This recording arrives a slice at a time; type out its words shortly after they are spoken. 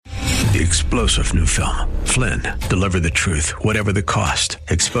The explosive new film, Flynn, deliver the truth, whatever the cost,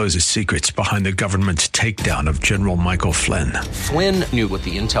 exposes secrets behind the government's takedown of General Michael Flynn. Flynn knew what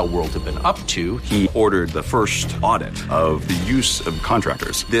the intel world had been up to. He ordered the first audit of the use of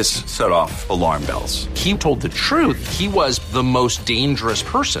contractors. This set off alarm bells. He told the truth. He was the most dangerous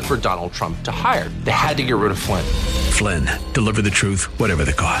person for Donald Trump to hire. They had to get rid of Flynn. Flynn, deliver the truth, whatever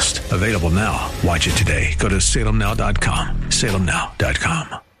the cost. Available now. Watch it today. Go to salemnow.com.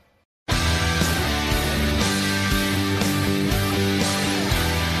 salemnow.com.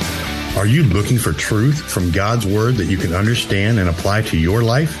 Are you looking for truth from God's Word that you can understand and apply to your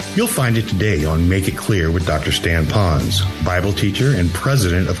life? You'll find it today on Make It Clear with Dr. Stan Pons, Bible teacher and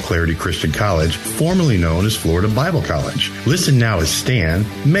president of Clarity Christian College, formerly known as Florida Bible College. Listen now as Stan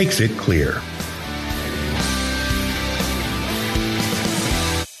makes it clear.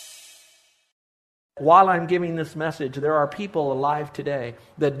 While I'm giving this message, there are people alive today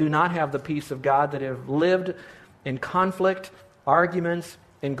that do not have the peace of God, that have lived in conflict, arguments,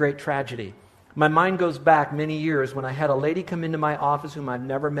 and great tragedy. My mind goes back many years when I had a lady come into my office whom I've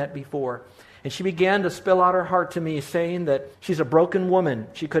never met before. And she began to spill out her heart to me, saying that she's a broken woman.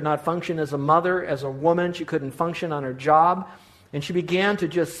 She could not function as a mother, as a woman. She couldn't function on her job. And she began to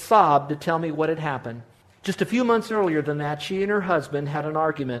just sob to tell me what had happened. Just a few months earlier than that, she and her husband had an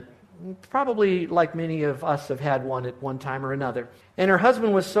argument, probably like many of us have had one at one time or another. And her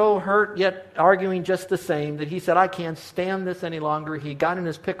husband was so hurt, yet arguing just the same, that he said, I can't stand this any longer. He got in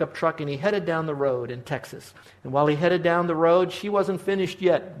his pickup truck and he headed down the road in Texas. And while he headed down the road, she wasn't finished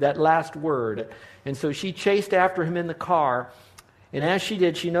yet, that last word. And so she chased after him in the car. And as she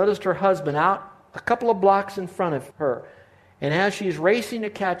did, she noticed her husband out a couple of blocks in front of her. And as she's racing to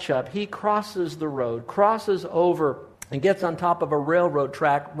catch up, he crosses the road, crosses over, and gets on top of a railroad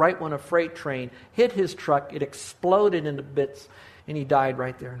track right when a freight train hit his truck. It exploded into bits, and he died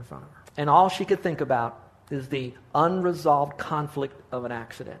right there in front of her. And all she could think about is the unresolved conflict of an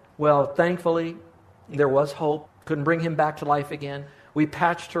accident. Well, thankfully, there was hope. Couldn't bring him back to life again. We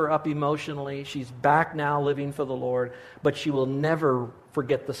patched her up emotionally. She's back now living for the Lord, but she will never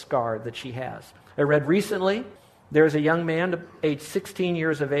forget the scar that she has. I read recently, there's a young man, age 16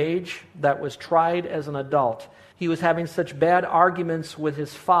 years of age, that was tried as an adult. He was having such bad arguments with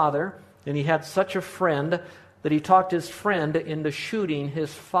his father, and he had such a friend that he talked his friend into shooting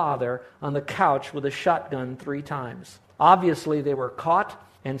his father on the couch with a shotgun 3 times. Obviously, they were caught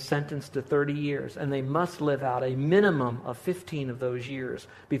and sentenced to 30 years, and they must live out a minimum of 15 of those years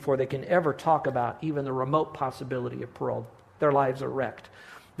before they can ever talk about even the remote possibility of parole. Their lives are wrecked.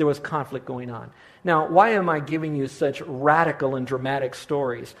 There was conflict going on. Now, why am I giving you such radical and dramatic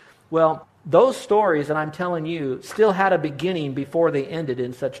stories? Well, those stories that I'm telling you still had a beginning before they ended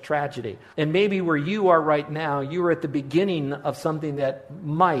in such tragedy. And maybe where you are right now, you are at the beginning of something that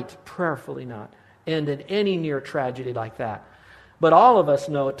might, prayerfully not, end in any near tragedy like that. But all of us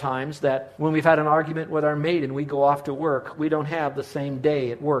know at times that when we've had an argument with our mate and we go off to work, we don't have the same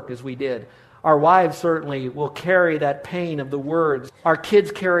day at work as we did. Our wives certainly will carry that pain of the words. Our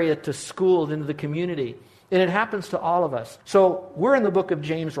kids carry it to school, into the community. And it happens to all of us. So we're in the book of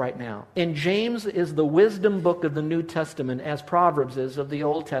James right now. And James is the wisdom book of the New Testament, as Proverbs is of the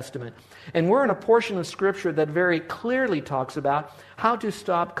Old Testament. And we're in a portion of Scripture that very clearly talks about how to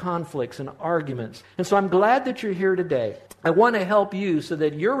stop conflicts and arguments. And so I'm glad that you're here today. I want to help you so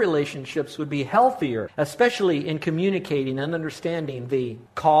that your relationships would be healthier, especially in communicating and understanding the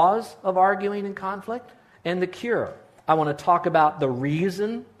cause of arguing and conflict and the cure. I want to talk about the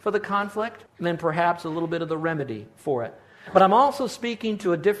reason for the conflict and then perhaps a little bit of the remedy for it. But I'm also speaking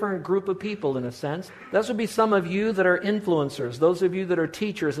to a different group of people in a sense. Those would be some of you that are influencers, those of you that are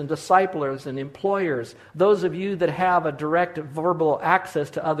teachers and disciplers and employers, those of you that have a direct verbal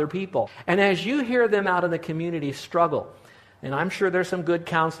access to other people. And as you hear them out in the community struggle, and I'm sure there's some good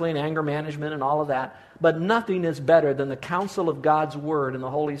counseling, anger management, and all of that, but nothing is better than the counsel of God's Word and the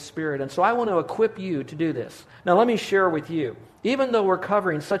Holy Spirit. And so I want to equip you to do this. Now let me share with you, even though we're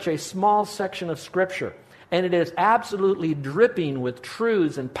covering such a small section of Scripture, and it is absolutely dripping with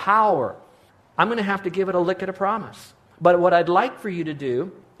truths and power, I'm going to have to give it a lick at a promise. But what I'd like for you to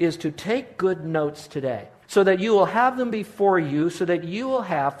do is to take good notes today, so that you will have them before you, so that you will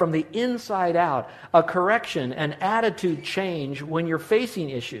have from the inside out a correction, an attitude change when you're facing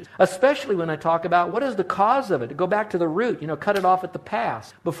issues, especially when I talk about what is the cause of it. To go back to the root, cut it off at the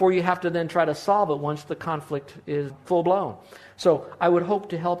pass before you have to then try to solve it once the conflict is full blown. So I would hope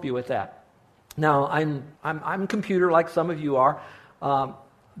to help you with that. Now, I'm computer like some of you are,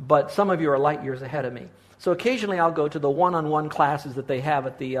 but some of you are light years ahead of me. So occasionally I'll go to the one-on-one classes that they have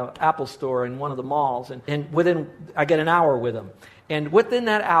at the Apple store in one of the malls, and I get an hour with them. And within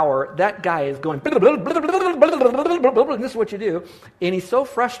that hour, that guy is going, and this is what you do. And he's so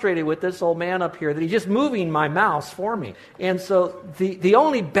frustrated with this old man up here that he's just moving my mouse for me. And so the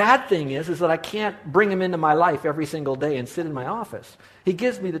only bad thing is that I can't bring him into my life every single day and sit in my office. He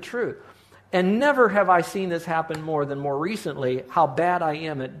gives me the truth. And never have I seen this happen more than more recently, how bad I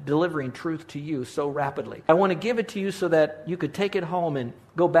am at delivering truth to you so rapidly. I want to give it to you so that you could take it home and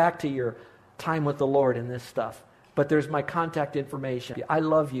go back to your time with the Lord in this stuff. But there's my contact information. I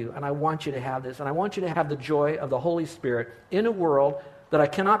love you, and I want you to have this. And I want you to have the joy of the Holy Spirit in a world that I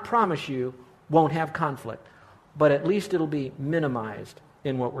cannot promise you won't have conflict. But at least it'll be minimized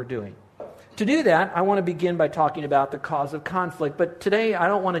in what we're doing. To do that, I want to begin by talking about the cause of conflict. But today, I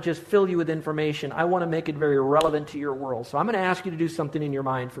don't want to just fill you with information. I want to make it very relevant to your world. So I'm going to ask you to do something in your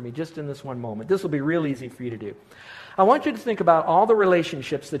mind for me just in this one moment. This will be real easy for you to do. I want you to think about all the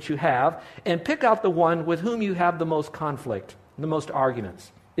relationships that you have and pick out the one with whom you have the most conflict, the most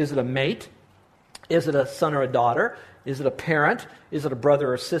arguments. Is it a mate? Is it a son or a daughter? Is it a parent? Is it a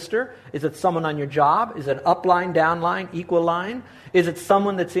brother or sister? Is it someone on your job? Is it upline, downline, equal line? Is it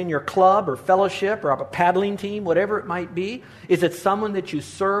someone that's in your club or fellowship or a paddling team, whatever it might be? Is it someone that you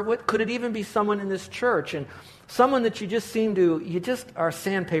serve with? Could it even be someone in this church? And someone that you just are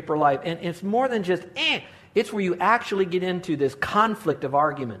sandpaper life. And it's more than just, it's where you actually get into this conflict of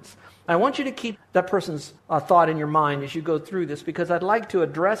arguments. I want you to keep that person's thought in your mind as you go through this, because I'd like to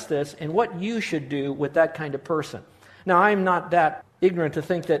address this and what you should do with that kind of person. Now, I'm not that ignorant to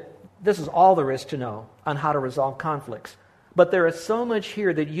think that this is all there is to know on how to resolve conflicts. But there is so much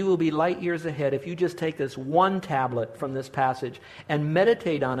here that you will be light years ahead if you just take this one tablet from this passage and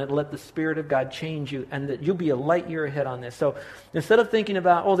meditate on it and let the Spirit of God change you, and that you'll be a light year ahead on this. So instead of thinking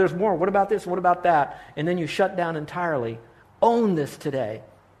about, there's more, what about this, what about that, and then you shut down entirely, own this today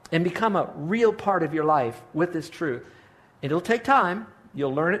and become a real part of your life with this truth. It'll take time.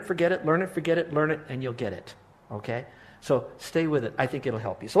 You'll learn it, forget it, learn it, forget it, learn it, and you'll get it. Okay? So stay with it. I think it'll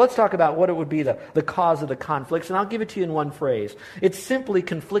help you. So let's talk about what it would be the cause of the conflicts, and I'll give it to you in one phrase. It's simply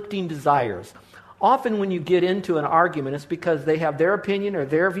conflicting desires. Often when you get into an argument, it's because they have their opinion or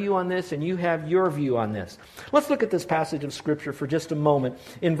their view on this, and you have your view on this. Let's look at this passage of Scripture for just a moment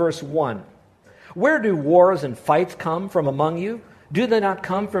in verse 1. Where do wars and fights come from among you? Do they not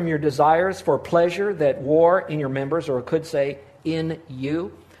come from your desires for pleasure that war in your members, or could say, in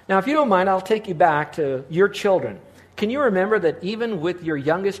you? Now, if you don't mind, I'll take you back to your children. Can you remember that even with your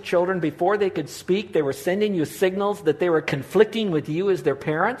youngest children, before they could speak, they were sending you signals that they were conflicting with you as their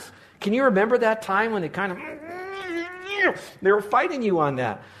parents? Can you remember that time when they were fighting you on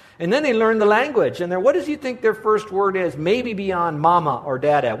that? And then they learned the language. And what does you think their first word is? Maybe beyond mama or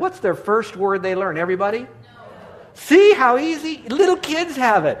dada. What's their first word they learn? Everybody? No. See how easy? Little kids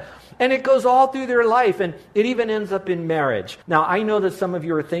have it. And it goes all through their life, and it even ends up in marriage. Now, I know that some of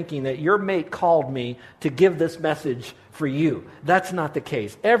you are thinking that your mate called me to give this message for you. That's not the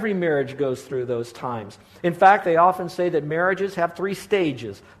case. Every marriage goes through those times. In fact, they often say that marriages have 3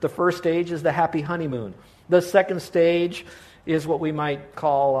 stages. The first stage is the happy honeymoon. The second stage is what we might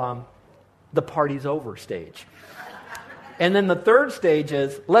call the party's over stage. And then the third stage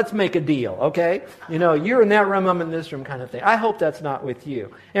is, let's make a deal, okay? You're in that room, I'm in this room kind of thing. I hope that's not with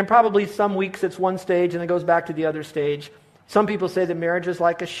you. And probably some weeks it's one stage and it goes back to the other stage. Some people say that marriage is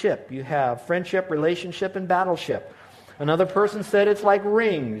like a ship. You have friendship, relationship, and battleship. Another person said it's like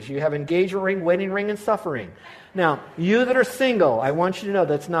rings. You have engagement ring, wedding ring, and suffering. Now, you that are single, I want you to know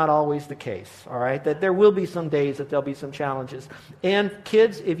that's not always the case, all right? That there will be some days that there'll be some challenges. And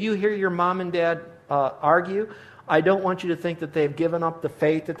kids, if you hear your mom and dad argue, I don't want you to think that they've given up the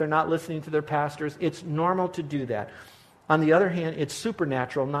faith, that they're not listening to their pastors. It's normal to do that. On the other hand, it's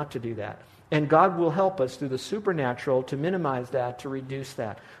supernatural not to do that. And God will help us through the supernatural to minimize that, to reduce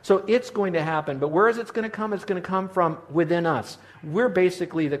that. So it's going to happen. But where is it going to come? It's going to come from within us. We're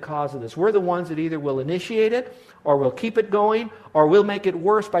basically the cause of this. We're the ones that either will initiate it, or will keep it going, or we'll make it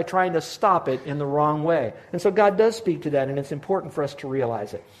worse by trying to stop it in the wrong way. And so God does speak to that, and it's important for us to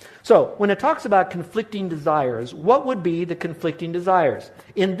realize it. So when it talks about conflicting desires, what would be the conflicting desires?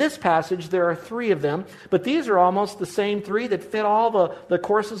 In this passage, there are 3 of them, but these are almost the same 3 that fit all the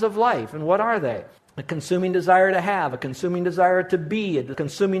courses of life. And what are they? A consuming desire to have, a consuming desire to be, a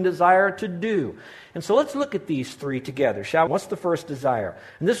consuming desire to do. And so let's look at these 3 together, shall we? What's the first desire?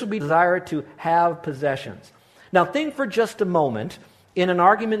 And this would be desire to have possessions. Now think for just a moment in an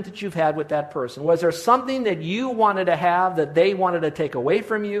argument that you've had with that person? Was there something that you wanted to have that they wanted to take away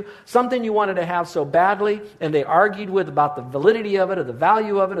from you? Something you wanted to have so badly and they argued with about the validity of it or the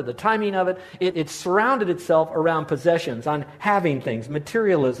value of it or the timing of it? It surrounded itself around possessions, on having things.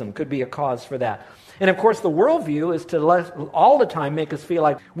 Materialism could be a cause for that. And of course, the worldview is to all the time make us feel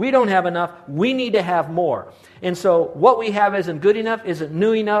like we don't have enough, we need to have more. And so what we have isn't good enough, isn't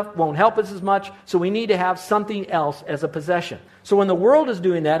new enough, won't help us as much, so we need to have something else as a possession. So when the world is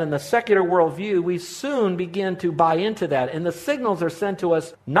doing that in the secular worldview, we soon begin to buy into that. And the signals are sent to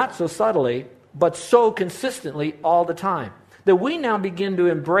us not so subtly, but so consistently all the time, that we now begin to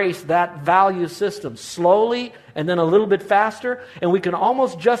embrace that value system slowly and then a little bit faster, and we can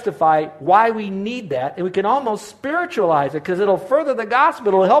almost justify why we need that, and we can almost spiritualize it because it'll further the gospel,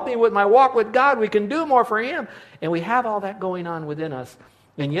 it'll help me with my walk with God, we can do more for Him. And we have all that going on within us,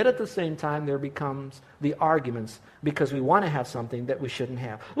 and yet at the same time there becomes the arguments because we want to have something that we shouldn't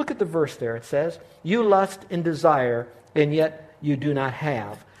have. Look at the verse there. It says, you lust and desire, and yet you do not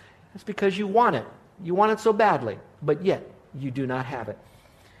have. It's because you want it. You want it so badly, but yet you do not have it.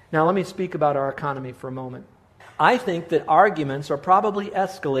 Now let me speak about our economy for a moment. I think that arguments are probably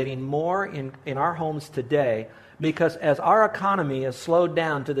escalating more in our homes today because as our economy has slowed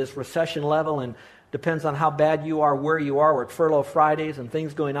down to this recession level, and depends on how bad you are, where you are, with furlough Fridays and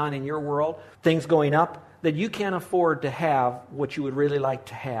things going on in your world, things going up, that you can't afford to have what you would really like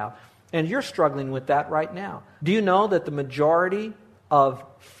to have. And you're struggling with that right now. Do you know that the majority of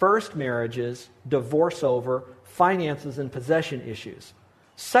first marriages divorce over finances and possession issues?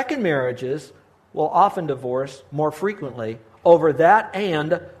 Second marriages will often divorce more frequently over that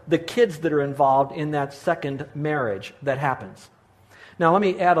and the kids that are involved in that second marriage that happens. Now let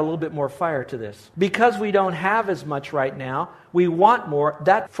me add a little bit more fire to this. Because we don't have as much right now, we want more.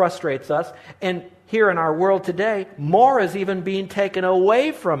 That frustrates us. And here in our world today, more is even being taken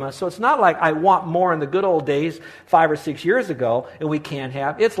away from us. So it's not like I want more in the good old days 5 or 6 years ago and we can't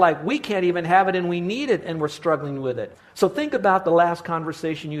have. It's like we can't even have it and we need it and we're struggling with it. So think about the last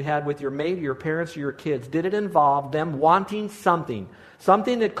conversation you had with your mate, your parents, or your kids. Did it involve them wanting something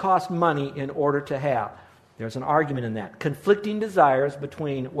that cost money in order to have? There's an argument in that. Conflicting desires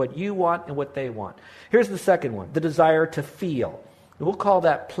between what you want and what they want. Here's the second one, the desire to feel. We'll call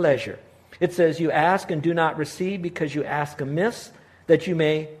that pleasure. It says, you ask and do not receive because you ask amiss, that you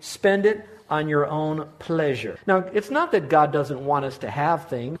may spend it on your own pleasure. Now, it's not that God doesn't want us to have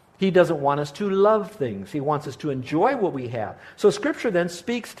things. He doesn't want us to love things. He wants us to enjoy what we have. So Scripture then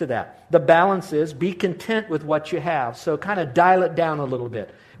speaks to that. The balance is, be content with what you have. So kind of dial it down a little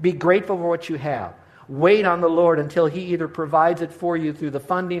bit. Be grateful for what you have. Wait on the Lord until He either provides it for you through the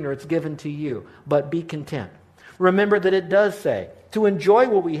funding or it's given to you. But be content. Remember that it does say to enjoy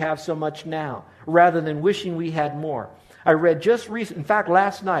what we have so much now rather than wishing we had more. I read just recently, in fact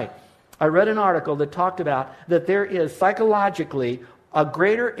last night, I read an article that talked about that there is psychologically a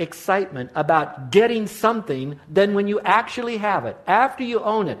greater excitement about getting something than when you actually have it. After you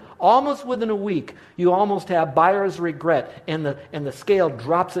own it, almost within a week, you almost have buyer's regret and the scale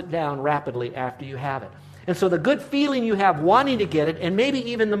drops it down rapidly after you have it. And so the good feeling you have wanting to get it and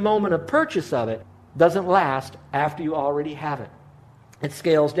maybe even the moment of purchase of it doesn't last after you already have it. It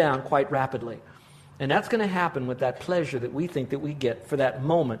scales down quite rapidly. And that's going to happen with that pleasure that we think that we get for that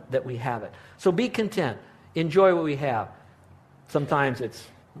moment that we have it. So be content. Enjoy what we have. Sometimes it's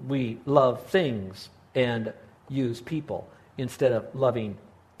we love things and use people instead of loving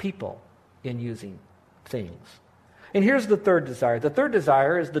people and using things. And here's the third desire. The third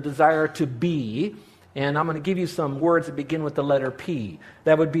desire is the desire to be. And I'm going to give you some words that begin with the letter P.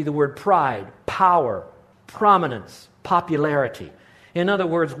 That would be the word pride, power, prominence, popularity. In other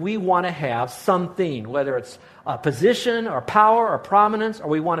words, we want to have something, whether it's a position or power or prominence, or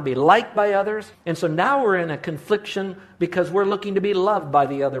we want to be liked by others. And so now we're in a confliction because we're looking to be loved by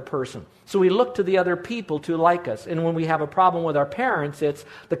the other person. So we look to the other people to like us. And when we have a problem with our parents, it's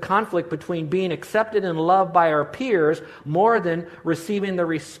the conflict between being accepted and loved by our peers more than receiving the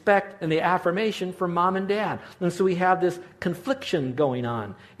respect and the affirmation from mom and dad. And so we have this confliction going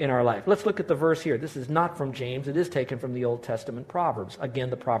on in our life. Let's look at the verse here. This is not from James. It is taken from the Old Testament Proverbs. Again,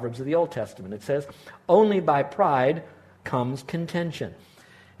 the Proverbs of the Old Testament. It says, only by pride comes contention.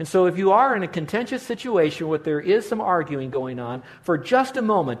 And so if you are in a contentious situation where there is some arguing going on, for just a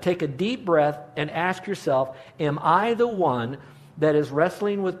moment, take a deep breath and ask yourself, am I the one that is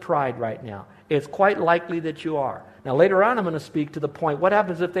wrestling with pride right now? It's quite likely that you are. Now later on I'm going to speak to the point, what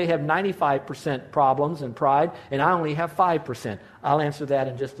happens if they have 95% problems and pride and I only have 5%? I'll answer that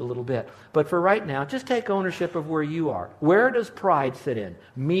in just a little bit. But for right now, just take ownership of where you are. Where does pride sit in?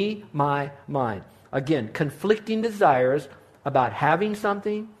 Me, my, mine. Again, conflicting desires about having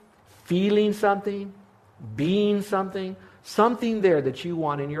something, feeling something, being something there that you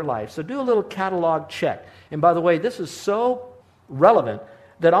want in your life. So do a little catalog check. And by the way, this is so relevant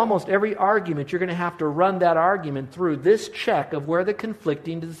that almost every argument, you're going to have to run that argument through this check of where the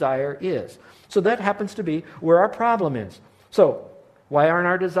conflicting desire is. So that happens to be where our problem is. So why aren't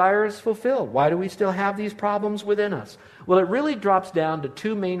our desires fulfilled? Why do we still have these problems within us? Well, it really drops down to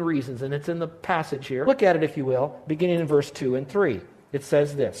two main reasons, and it's in the passage here. Look at it, if you will, beginning in verse 2 and 3. It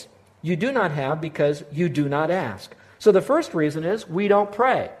says this: you do not have because you do not ask. So the first reason is we don't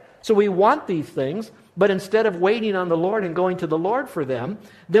pray. So we want these things, but instead of waiting on the Lord and going to the Lord for them,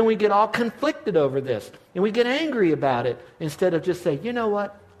 then we get all conflicted over this. And we get angry about it instead of just saying, you know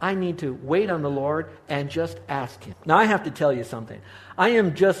what? I need to wait on the Lord and just ask Him. Now I have to tell you something. I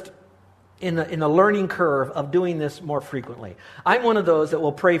am just in the learning curve of doing this more frequently. I'm one of those that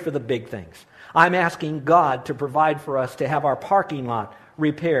will pray for the big things. I'm asking God to provide for us to have our parking lot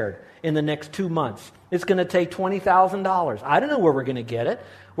repaired in the next 2 months. It's going to take $20,000. I don't know where we're going to get it.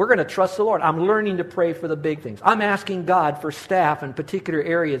 We're going to trust the Lord. I'm learning to pray for the big things. I'm asking God for staff in particular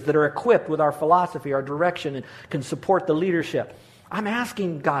areas that are equipped with our philosophy, our direction, and can support the leadership. I'm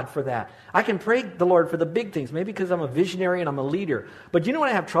asking God for that. I can pray the Lord for the big things, maybe because I'm a visionary and I'm a leader. But you know what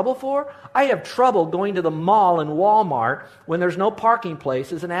I have trouble for? I have trouble going to the mall and Walmart when there's no parking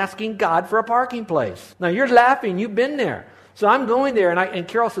places and asking God for a parking place. Now you're laughing. You've been there. So I'm going there, and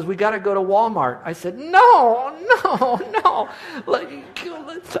Carol says, we got to go to Walmart. I said, no.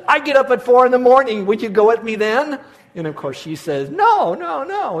 I get up at 4 a.m. Would you go with me then? And of course she says,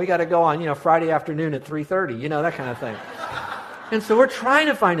 no. We got to go on, Friday afternoon at 3:30, that kind of thing. And so we're trying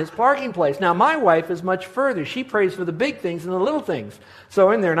to find this parking place. Now my wife is much further. She prays for the big things and the little things.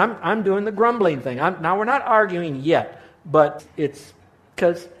 So in there, and I'm doing the grumbling thing. Now we're not arguing yet, but it's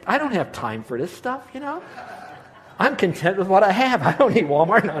because I don't have time for this stuff, I'm content with what I have. I don't need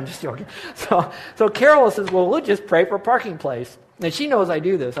Walmart. No, I'm just joking. So Carol says, well, we'll just pray for a parking place. And she knows I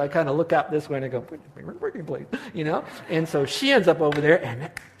do this. I kind of look out this way and I go, parking place, And so she ends up over there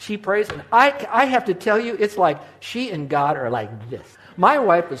and she prays. And I have to tell you, it's like she and God are like this. My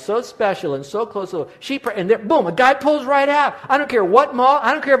wife is so special and so close. She prays, and there, boom, a guy pulls right out. I don't care what mall.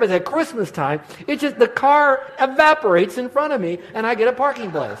 I don't care if it's at Christmas time. It's just the car evaporates in front of me, and I get a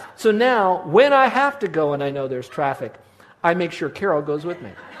parking place. So now, when I have to go and I know there's traffic, I make sure Carol goes with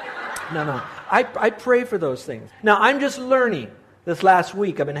me. No. I pray for those things. Now, I'm just learning. This last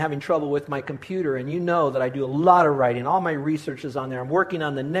week, I've been having trouble with my computer, and you know that I do a lot of writing. All my research is on there. I'm working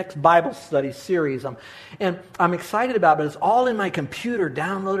on the next Bible study series, and I'm excited about it, but it's all in my computer,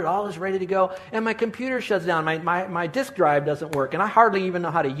 downloaded, all is ready to go, and my computer shuts down. My disk drive doesn't work, and I hardly even know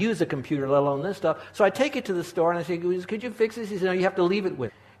how to use a computer, let alone this stuff. So I take it to the store, and I say, could you fix this? He says, no, you have to leave it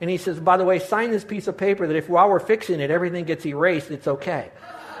with. And he says, by the way, sign this piece of paper that if while we're fixing it, everything gets erased, it's okay.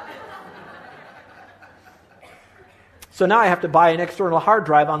 So now I have to buy an external hard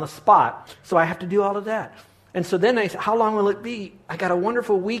drive on the spot. So I have to do all of that. And so then I said, how long will it be? I got a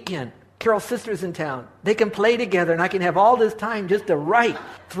wonderful weekend. Carol's sister's in town. They can play together and I can have all this time just to write.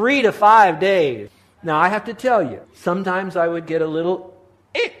 3 to 5 days. Now I have to tell you, sometimes I would get a little,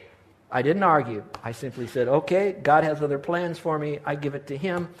 I didn't argue. I simply said, okay, God has other plans for me. I give it to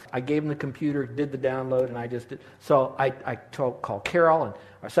Him. I gave him the computer, did the download, and I just did. So I called Carol and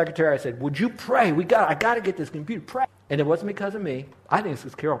our secretary. I said, would you pray? I got to get this computer. Pray. And it wasn't because of me. I think it's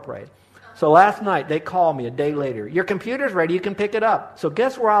because Carol prayed. So last night, they called me a day later. Your computer's ready. You can pick it up. So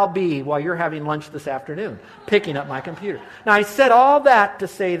guess where I'll be while you're having lunch this afternoon? Picking up my computer. Now, I said all that to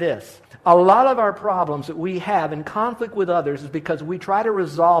say this. A lot of our problems that we have in conflict with others is because we try to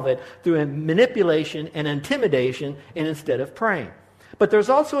resolve it through manipulation and intimidation and instead of praying. But there's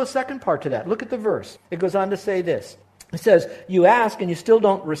also a second part to that. Look at the verse. It goes on to say this. It says, you ask and you still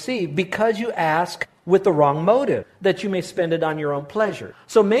don't receive because you ask with the wrong motive, that you may spend it on your own pleasure.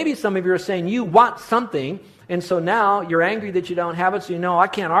 So maybe some of you are saying you want something, and so now you're angry that you don't have it, so you know, I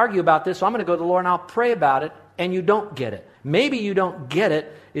can't argue about this, so I'm going to go to the Lord and I'll pray about it, and you don't get it. Maybe you don't get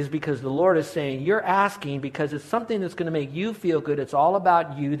it is because the Lord is saying you're asking because it's something that's going to make you feel good. It's all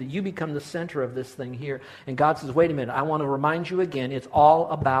about you, that you become the center of this thing here. And God says, wait a minute, I want to remind you again, it's all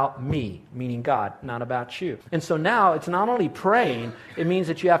about me, meaning God, not about you. And so now it's not only praying, it means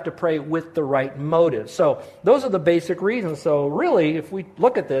that you have to pray with the right motive. So those are the basic reasons. So really, if we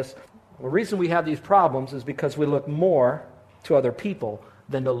look at this, the reason we have these problems is because we look more to other people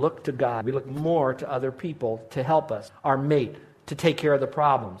than to look to God. We look more to other people to help us, our mate, to take care of the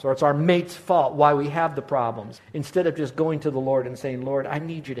problems, or it's our mate's fault why we have the problems, instead of just going to the Lord and saying, Lord, I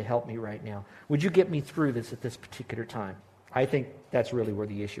need you to help me right now. Would you get me through this at this particular time? I think that's really where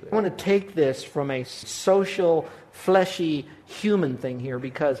the issue is. I want to take this from a social, fleshy, human thing here,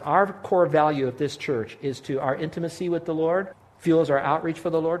 because our core value of this church is to our intimacy with the Lord, fuels our outreach for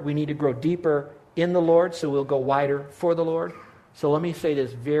the Lord. We need to grow deeper in the Lord, so we'll go wider for the Lord. So let me say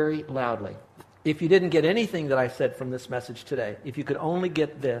this very loudly. If you didn't get anything that I said from this message today, if you could only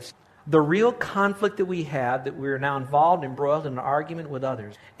get this, the real conflict that we have, that we're now involved, embroiled in an argument with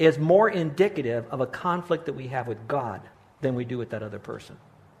others, is more indicative of a conflict that we have with God than we do with that other person.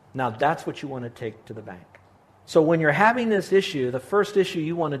 Now, that's what you want to take to the bank. So when you're having this issue, the first issue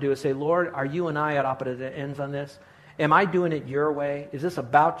you want to do is say, Lord, are you and I at opposite ends on this? Am I doing it your way? Is this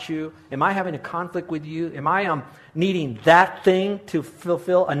about you? Am I having a conflict with you? Am I needing that thing to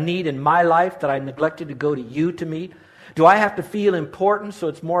fulfill a need in my life that I neglected to go to you to meet? Do I have to feel important, so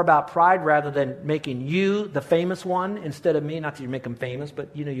it's more about pride rather than making you the famous one instead of me? Not that you make him famous,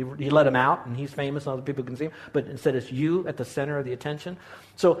 but you let him out and he's famous and other people can see him. But instead it's you at the center of the attention.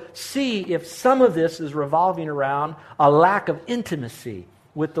 So see if some of this is revolving around a lack of intimacy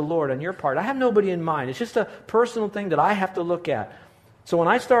with the Lord on your part. I have nobody in mind. It's just a personal thing that I have to look at. So when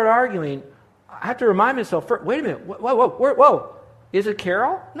I start arguing, I have to remind myself, wait a minute, whoa. Is it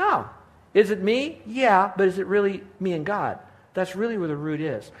Carol? No. Is it me? Yeah, but is it really me and God? That's really where the root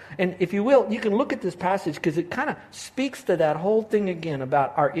is. And if you will, you can look at this passage because it kind of speaks to that whole thing again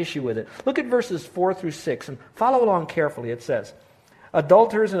about our issue with it. Look at verses 4 through 6 and follow along carefully. It says,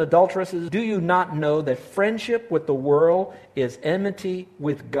 adulterers and adulteresses, do you not know that friendship with the world is enmity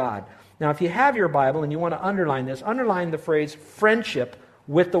with God? Now, if you have your Bible and you want to underline this, underline the phrase friendship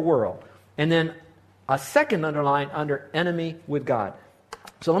with the world. And then a second underline under enemy with God.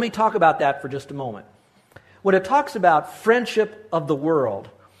 So let me talk about that for just a moment. When it talks about friendship of the world,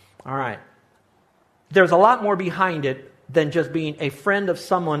 all right, there's a lot more behind it than just being a friend of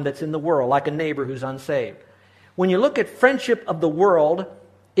someone that's in the world, like a neighbor who's unsaved. When you look at friendship of the world,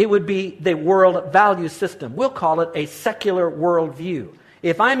 it would be the world value system. We'll call it a secular worldview.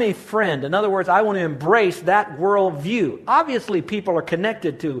 If I'm a friend, in other words, I want to embrace that worldview. Obviously, people are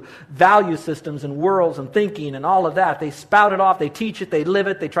connected to value systems and worlds and thinking and all of that. They spout it off, they teach it, they live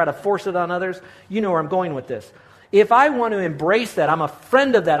it, they try to force it on others. You know where I'm going with this. If I want to embrace that, I'm a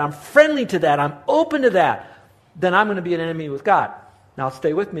friend of that, I'm friendly to that, I'm open to that, then I'm going to be an enemy with God. Now,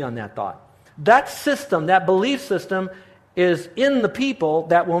 stay with me on that thought. That system, that belief system, is in the people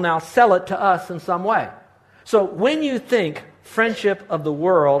that will now sell it to us in some way. So when you think friendship of the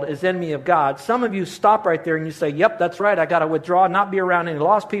world is enemy of God, some of you stop right there and you say, yep, that's right, I got to withdraw, not be around any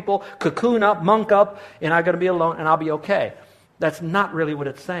lost people, cocoon up, monk up, and I got to be alone and I'll be okay. That's not really what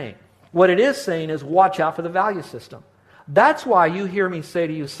it's saying. What it is saying is watch out for the value system. That's why you hear me say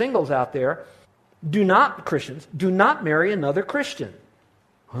to you singles out there, Christians, do not marry another Christian.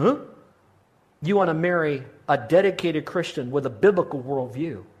 Huh? You want to marry a dedicated Christian with a biblical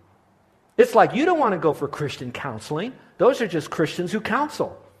worldview. It's like you don't want to go for Christian counseling. Those are just Christians who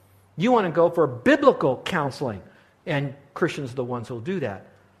counsel. You want to go for biblical counseling, and Christians are the ones who will do that.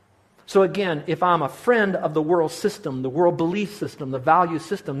 So again, if I'm a friend of the world system, the world belief system, the value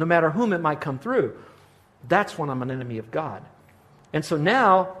system, no matter whom it might come through, that's when I'm an enemy of God. And so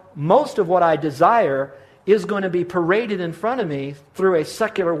now, most of what I desire is going to be paraded in front of me through a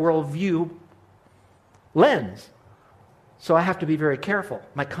secular worldview lens. So I have to be very careful.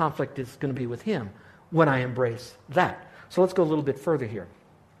 My conflict is going to be with him when I embrace that. So let's go a little bit further here.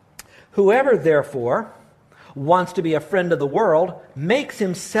 Whoever, therefore, wants to be a friend of the world makes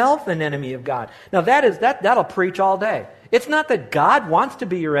himself an enemy of God. Now that'll preach all day. It's not that God wants to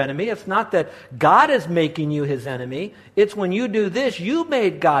be your enemy. It's not that God is making you his enemy. It's when you do this, you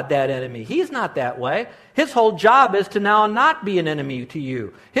made God that enemy. He's not that way. His whole job is to now not be an enemy to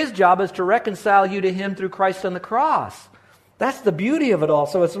you. His job is to reconcile you to him through Christ on the cross. That's the beauty of it all.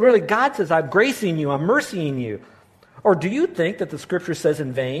 So it's really God says, I'm gracing you, I'm mercying you. Or do you think that the Scripture says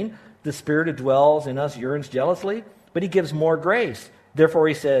in vain, the Spirit who dwells in us yearns jealously? But he gives more grace. Therefore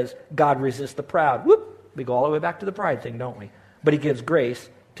he says, God resists the proud. Whoop! We go all the way back to the pride thing, don't we? But he gives grace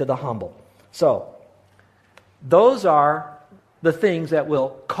to the humble. So, those are the things that will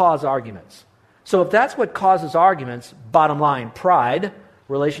cause arguments. So if that's what causes arguments, bottom line, pride,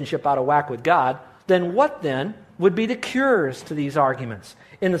 relationship out of whack with God, then what then would be the cures to these arguments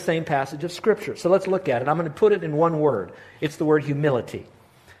in the same passage of Scripture? So let's look at it. I'm going to put it in one word. It's the word humility.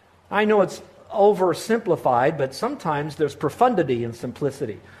 I know it's oversimplified, but sometimes there's profundity in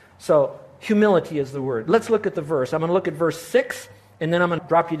simplicity. So humility is the word. Let's look at the verse. I'm going to look at verse 6, and then I'm going to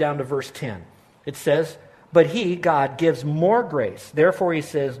drop you down to verse 10. It says, but he, God, gives more grace. Therefore he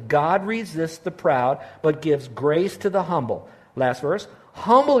says, God resists the proud, but gives grace to the humble. Last verse.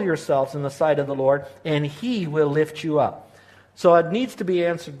 Humble yourselves in the sight of the Lord, and he will lift you up. So it needs to be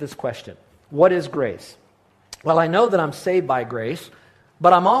answered this question. What is grace? Well, I know that I'm saved by grace,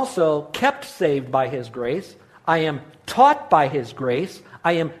 but I'm also kept saved by His grace. I am taught by His grace.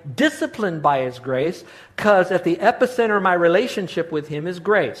 I am disciplined by His grace, because at the epicenter of my relationship with Him is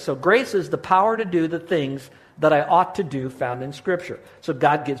grace. So grace is the power to do the things that I ought to do found in Scripture. So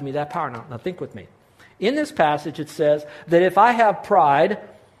God gives me that power. Now think with me. In this passage it says that if I have pride,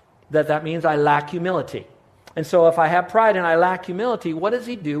 that means I lack humility. And so if I have pride and I lack humility, what does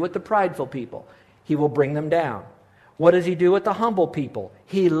He do with the prideful people? He will bring them down. What does He do with the humble people?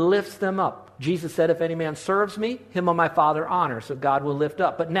 He lifts them up. Jesus said, if any man serves me, him will my Father honor. So God will lift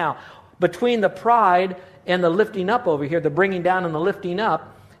up. But now, between the pride and the lifting up over here, the bringing down and the lifting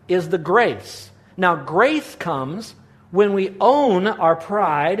up, is the grace. Now, grace comes when we own our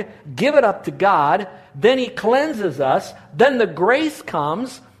pride, give it up to God, then He cleanses us, then the grace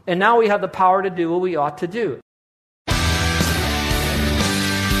comes, and now we have the power to do what we ought to do.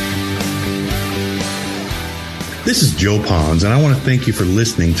 This is Joe Pons, and I want to thank you for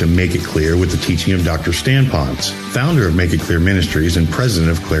listening to Make It Clear with the teaching of Dr. Stan Pons, founder of Make It Clear Ministries and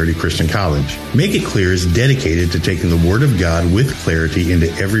president of Clarity Christian College. Make It Clear is dedicated to taking the Word of God with clarity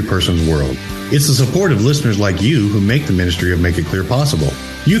into every person's world. It's the support of listeners like you who make the ministry of Make It Clear possible.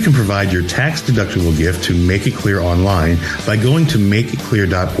 You can provide your tax-deductible gift to Make It Clear online by going to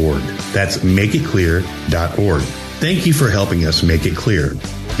makeitclear.org. That's makeitclear.org. Thank you for helping us make it clear.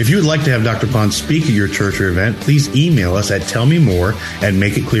 If you would like to have Dr. Pons speak at your church or event, please email us at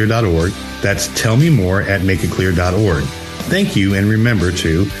tellmemore@makeitclear.org. That's tellmemore@makeitclear.org. Thank you, and remember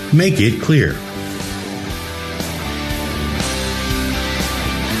to make it clear.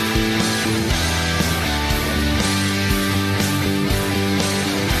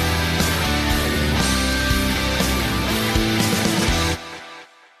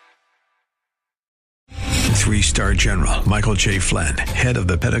 Three-star General Michael J. Flynn, head of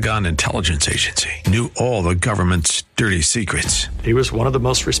the Pentagon Intelligence Agency, knew all the government's dirty secrets. He was one of the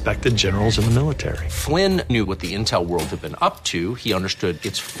most respected generals in the military. Flynn knew what the intel world had been up to. He understood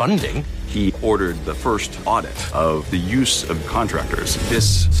its funding. He ordered the first audit of the use of contractors.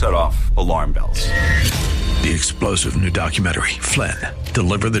 This set off alarm bells. The explosive new documentary, Flynn,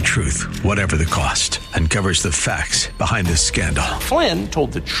 Deliver the Truth, Whatever the Cost, uncovers the facts behind this scandal. Flynn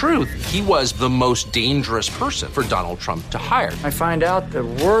told the truth. He was the most dangerous person for Donald Trump to hire. I find out the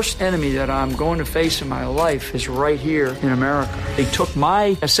worst enemy that I'm going to face in my life is right here in America. They took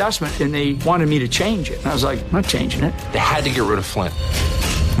my assessment and they wanted me to change it. And I was like, I'm not changing it. They had to get rid of Flynn.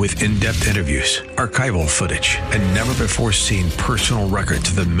 With in-depth interviews, archival footage, and never-before-seen personal records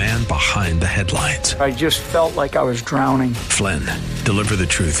of the man behind the headlines. I just felt like I was drowning. Flynn, Deliver the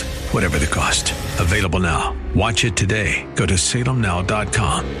Truth, Whatever the Cost. Available now. Watch it today. Go to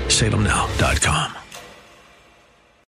salemnow.com. salemnow.com.